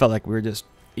math, but it felt like we were just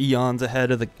eons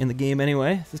ahead of in the game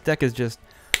anyway. This deck is just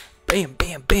bam,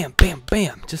 bam, bam, bam,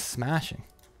 bam, just smashing.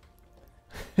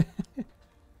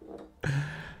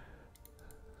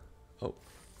 Oh.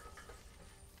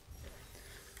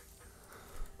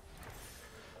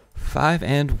 5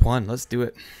 and 1. Let's do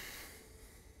it.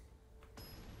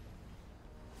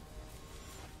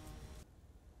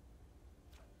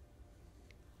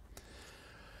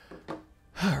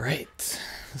 All right,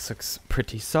 this looks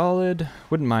pretty solid.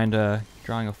 Wouldn't mind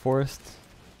drawing a forest,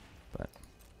 but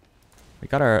we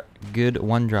got our good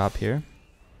 1-drop here.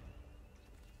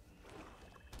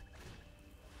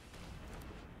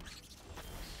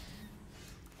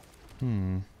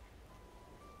 Guess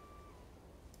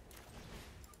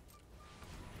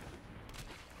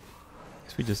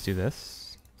we just do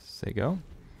this. Say go.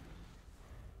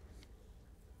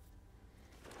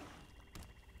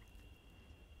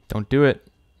 Don't do it.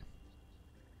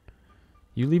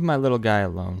 You leave my little guy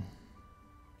alone.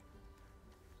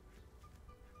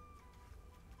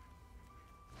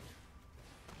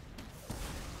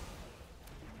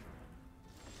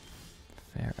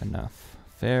 Fair enough.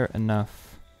 Fair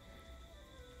enough.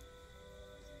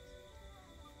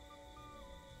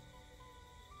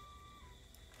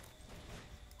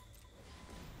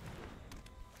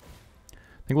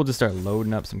 I think we'll just start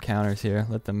loading up some counters here.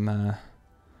 Let them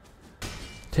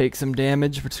take some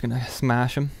damage. We're just gonna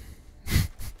smash them.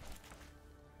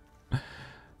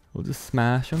 We'll just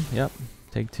smash them. Yep.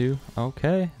 Take 2.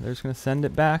 Okay. They're just gonna send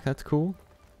it back. That's cool.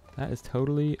 That is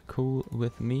totally cool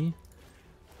with me.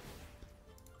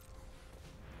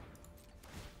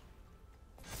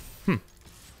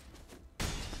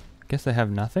 Guess they have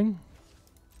nothing.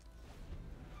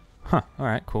 Huh.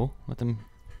 Alright, cool. Let them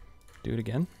do it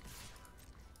again.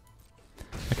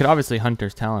 I could obviously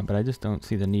Hunter's Talent, but I just don't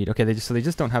see the need. Okay, they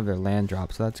just don't have their land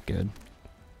drop, so that's good.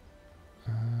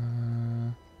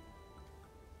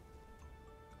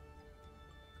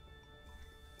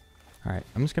 All right,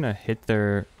 I'm just gonna hit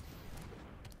their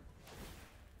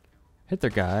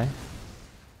guy,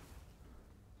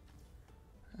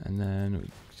 and then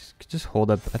we just hold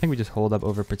up. I think we just hold up,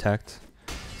 overprotect.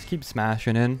 Just keep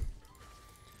smashing in.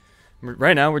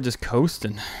 Right now, we're just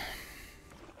coasting.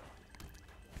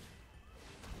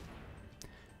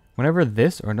 Whenever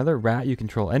this or another rat you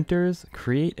control enters,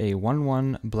 create a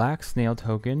 1/1 black snail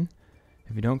token.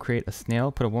 If you don't create a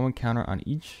snail, put a 1/1 counter on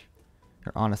each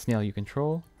or on a snail you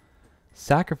control.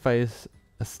 Sacrifice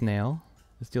a snail.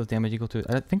 This deals damage equal to.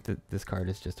 I think that this card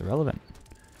is just irrelevant.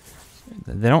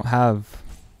 They don't have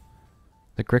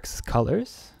the Grixis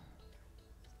colors.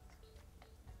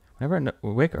 Whenever a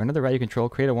wick or another rat you control,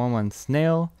 create a 1/1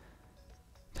 snail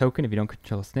token if you don't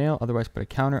control a snail. Otherwise, put a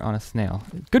counter on a snail.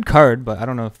 Good card, but I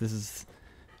don't know if this is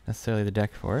necessarily the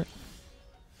deck for it.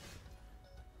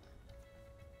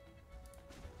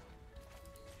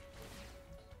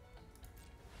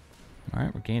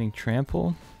 Alright, we're gaining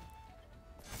trample.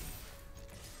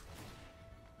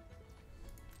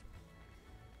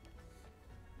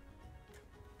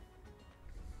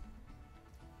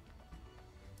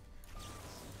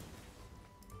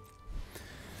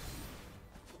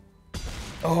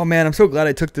 Oh man, I'm so glad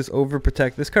I took this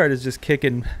Overprotect. This card is just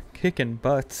kicking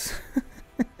butts.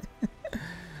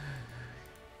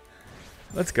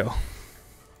 Let's go.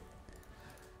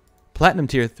 Platinum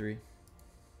tier 3.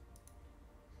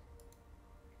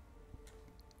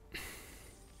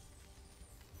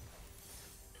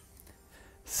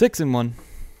 Six and 1.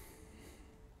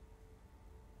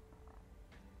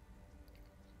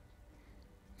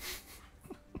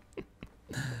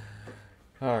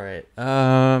 All right.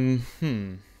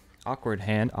 Awkward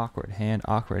hand, awkward hand,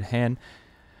 awkward hand.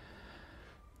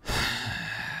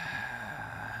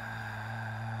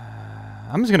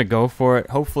 I'm just gonna go for it.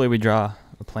 Hopefully we draw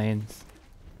a plains.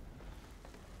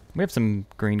 We have some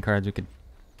green cards we could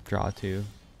draw too.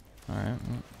 All right.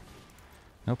 Well,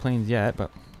 no plains yet,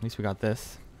 but at least we got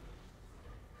this.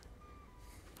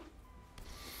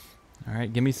 All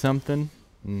right, give me something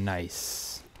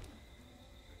nice.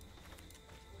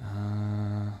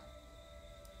 I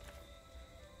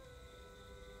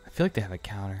feel like they have a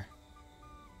counter.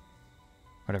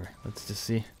 Whatever, let's just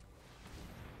see.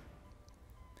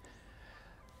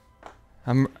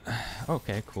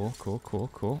 Okay,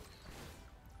 cool.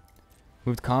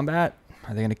 Moved combat.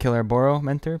 Are they gonna kill our Borrow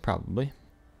mentor? Probably.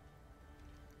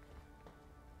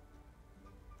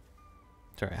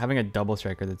 Sorry, having a double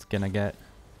striker that's gonna get...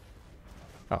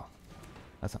 Oh,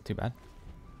 that's not too bad.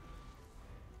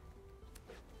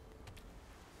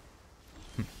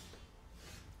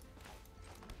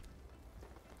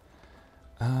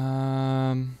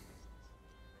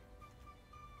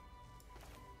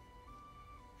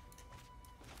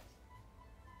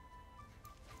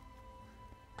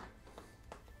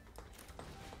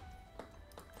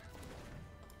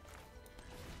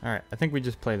 Alright, I think we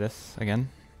just play this again.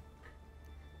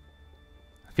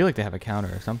 I feel like they have a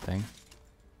counter or something.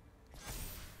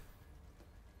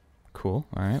 Cool.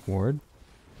 Alright, ward.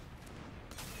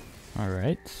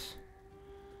 Alright.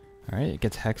 Alright, it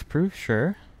gets hexproof,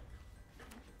 sure.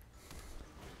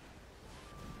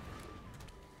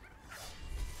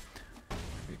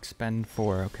 Expend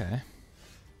 4, okay.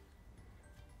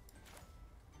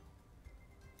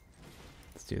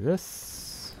 Let's do this.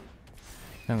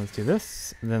 Then let's do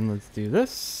this. Then let's do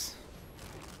this.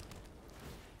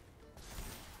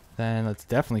 Then let's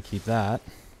definitely keep that.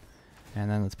 And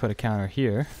then let's put a counter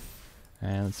here.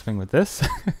 And let's swing with this.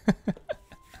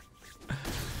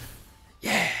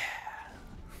 Yeah!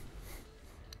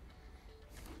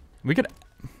 We could...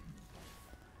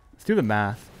 Let's do the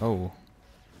math. Oh.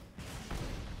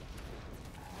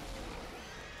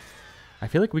 I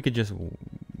feel like we could just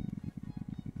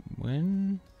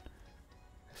win.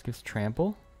 This gives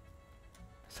trample.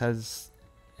 This has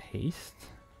haste.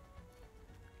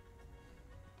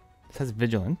 This has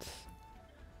vigilance.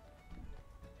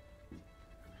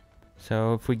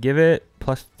 So if we give it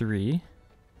 +3,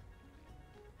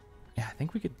 yeah, I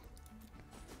think we could.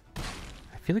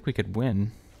 I feel like we could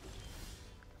win.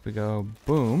 If we go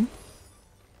boom,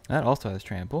 that also has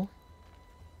trample.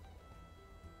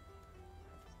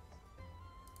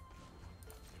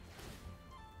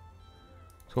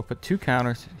 So we'll put 2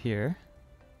 counters here.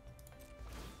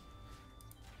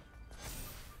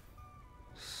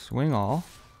 Swing all.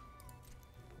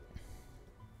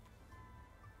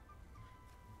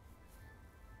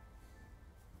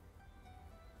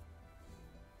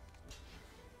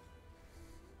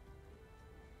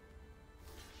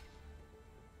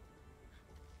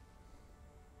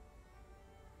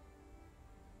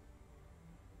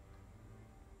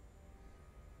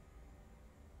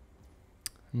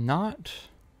 Not...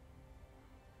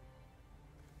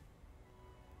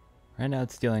 Right now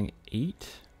it's dealing 8.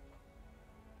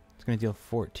 It's going to deal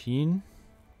 14.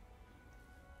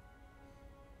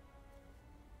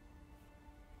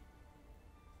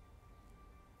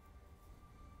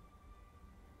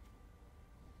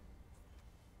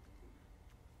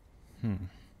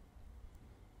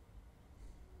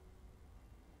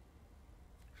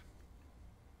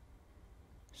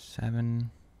 Seven.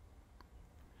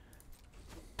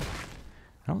 I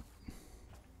don't...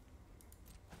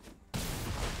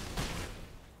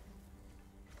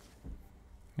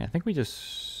 Yeah, I think we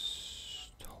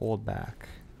just hold back.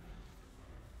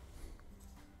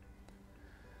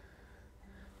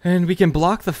 And we can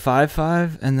block the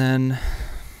 5/5 and then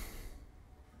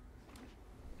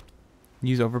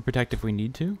use Overprotect if we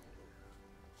need to.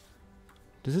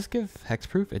 Does this give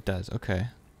hexproof? It does. Okay.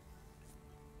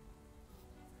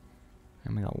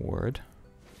 And we got ward.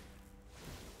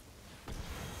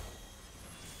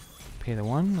 Pay the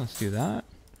 1. Let's do that.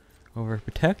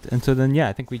 Overprotect. And so then, yeah,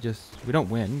 I think we don't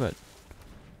win, but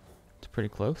it's pretty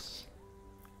close.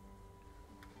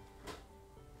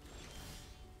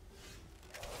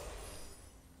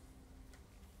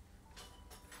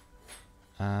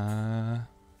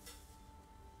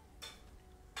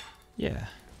 Yeah.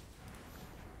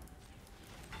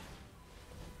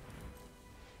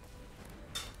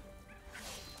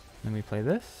 Then we play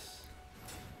this.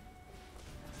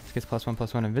 This gets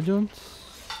 +1/+1 in vigilance.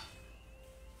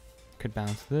 Could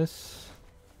bounce this.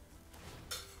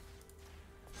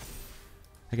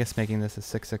 I guess making this a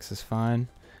 6/6 is fine.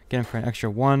 Get him for an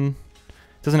extra 1.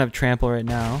 Doesn't have trample right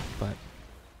now, but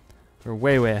we're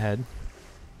way ahead.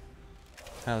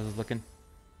 How's this looking?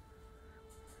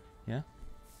 Yeah?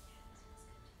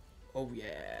 Oh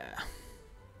yeah.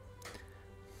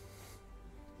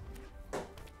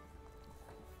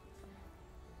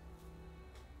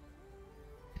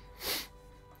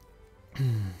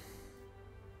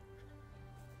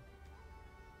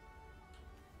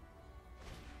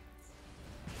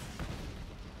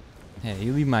 Hey,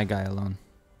 you leave my guy alone.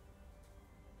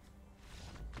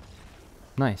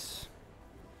 Nice.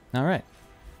 All right.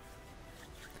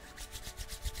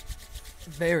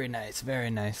 Very nice, very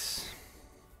nice.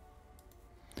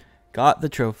 Got the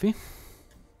trophy.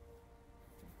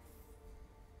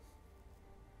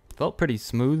 Felt pretty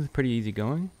smooth, pretty easy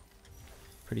going.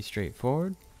 Pretty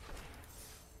straightforward.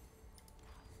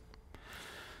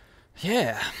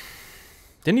 Yeah.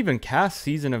 Didn't even cast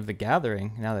Season of the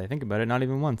Gathering, now that I think about it, not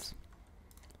even once.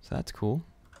 So that's cool.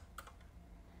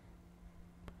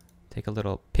 Take a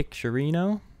little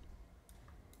picturino.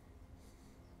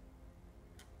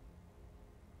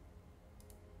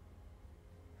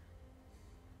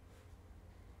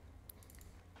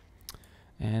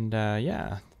 And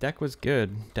yeah, deck was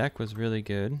good. Deck was really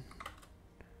good.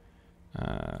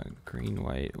 Green,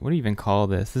 white. What do you even call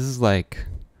this? This is like,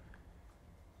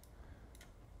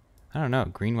 I don't know,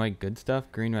 green, white, good stuff.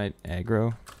 Green, white,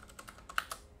 aggro.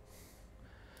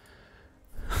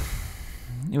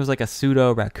 It was like a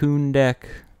pseudo raccoon deck.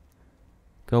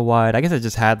 Go wide. I guess it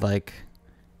just had like,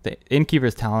 the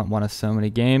Innkeeper's Talent won us so many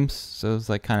games, so it was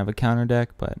like kind of a counter deck,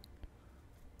 but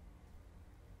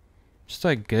just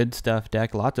like good stuff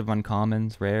deck. Lots of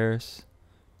uncommons, rares.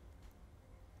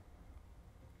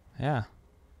 Yeah.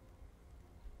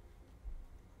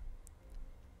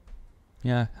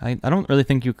 Yeah, I don't really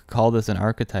think you could call this an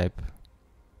archetype.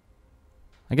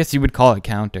 I guess you would call it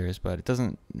counters, but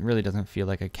it really doesn't feel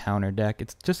like a counter deck.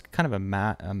 It's just kind of a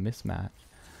mismatch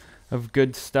of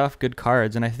good stuff, good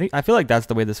cards, and I feel like that's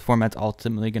the way this format's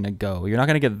ultimately gonna go. You're not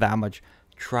gonna get that much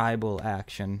tribal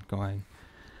action going,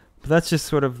 but that's just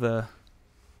sort of the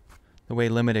way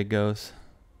Limited goes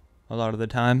a lot of the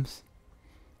times.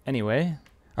 Anyway,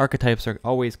 archetypes are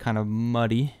always kind of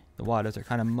muddy. The waters are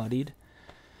kind of muddied.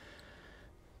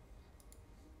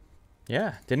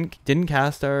 Yeah, didn't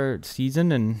cast our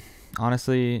season, and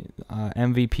honestly,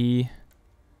 MVP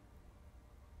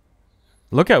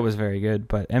Lookout was very good,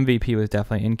 but MVP was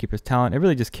definitely Innkeeper's Talent. It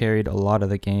really just carried a lot of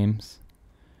the games.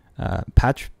 Paw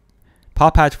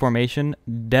Patch Formation,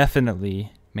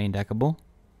 definitely main deckable.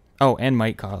 Oh, and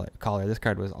Might Collar. This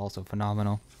card was also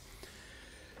phenomenal.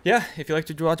 Yeah, if you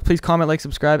liked to watch, please comment, like,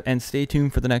 subscribe, and stay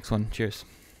tuned for the next one. Cheers.